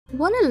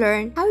Want to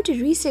learn how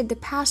to reset the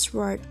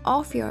password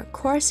of your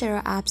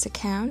Coursera apps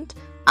account?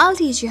 I'll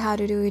teach you how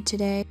to do it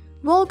today.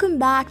 Welcome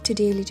back to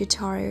Daily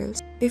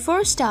Tutorials.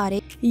 Before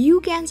starting, you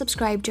can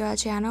subscribe to our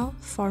channel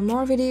for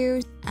more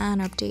videos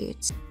and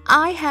updates.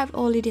 I have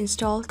already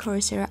installed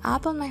Coursera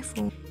app on my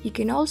phone. You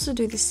can also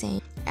do the same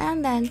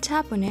and then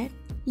tap on it.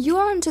 You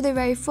are into the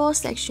very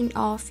first section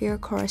of your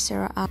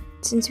Coursera app.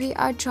 Since we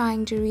are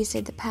trying to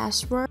reset the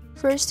password,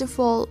 first of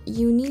all,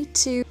 you need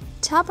to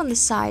tap on the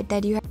site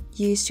that you have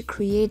used to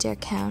create your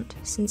account.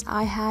 Since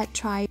I had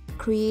tried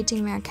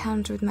creating my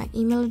account with my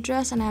email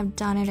address and I've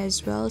done it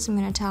as well, so I'm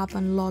going to tap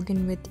on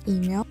login with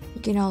email.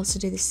 You can also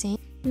do the same.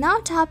 Now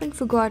tap on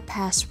forgot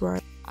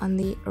password on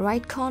the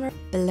right corner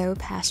below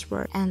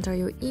password. Enter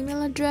your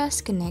email address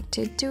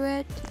connected to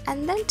it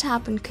and then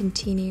tap on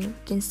continue. You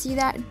can see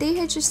that they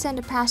had just sent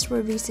a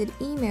password reset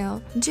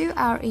email to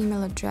our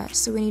email address,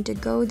 so we need to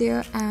go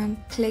there and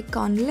click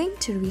on link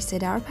to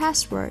reset our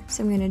password.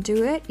 So I'm going to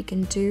do it. You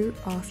can do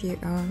of your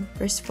own.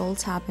 First of all,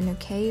 tap on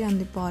OK on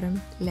the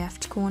bottom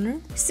left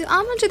corner. So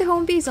I'm onto the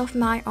home page of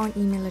my own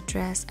email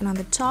address, and on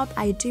the top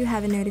I do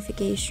have a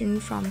notification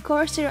from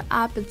Coursera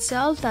app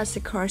itself. That's the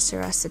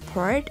Coursera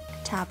support.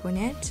 Tap on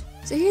it.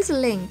 So here's a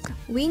link.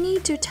 We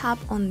need to tap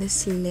on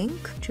this link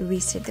to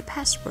reset the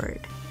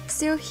password.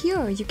 So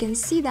here you can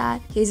see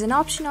that here's an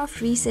option of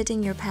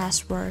resetting your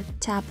password.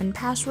 Tap on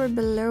password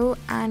below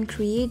and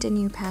create a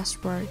new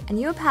password.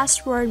 And your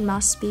password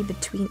must be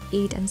between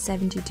 8 and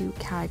 72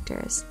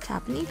 characters.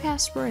 Tap on new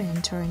password and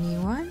enter a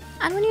new one.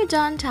 And when you're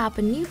done, tap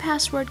on new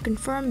password,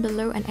 confirm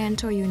below and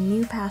enter your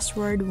new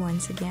password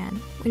once again.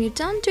 When you're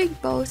done doing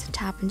both,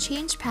 tap on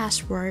change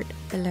password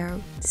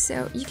below.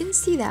 So you can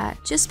see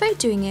that just by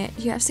doing it,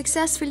 you have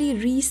successfully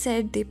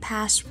reset the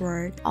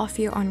password of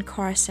your own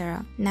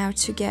Coursera. Now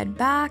to get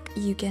back,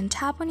 you can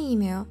tap on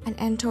email and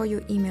enter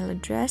your email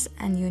address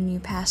and your new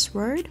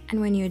password.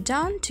 And when you're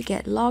done, to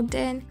get logged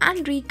in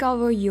and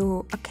recover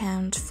your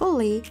account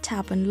fully,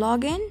 tap on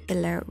login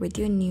below with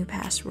your new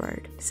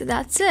password. So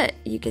that's it.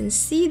 You can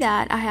see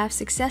that I have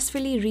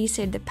successfully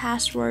reset the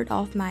password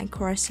of my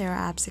Coursera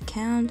apps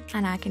account,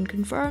 and I can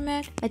confirm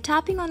it by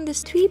tapping on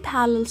these 3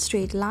 parallel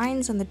straight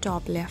lines on the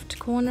top left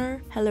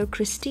corner. Hello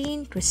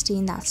Christine,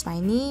 that's my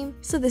name.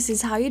 So this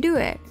is how you do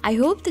it. I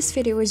hope this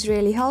video was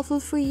really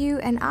helpful for you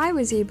and I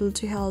was able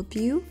to help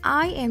you.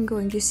 I am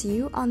going to see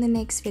you on the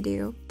next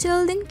video.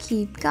 Till then,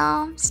 keep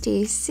calm,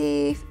 stay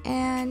safe,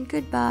 and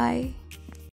goodbye.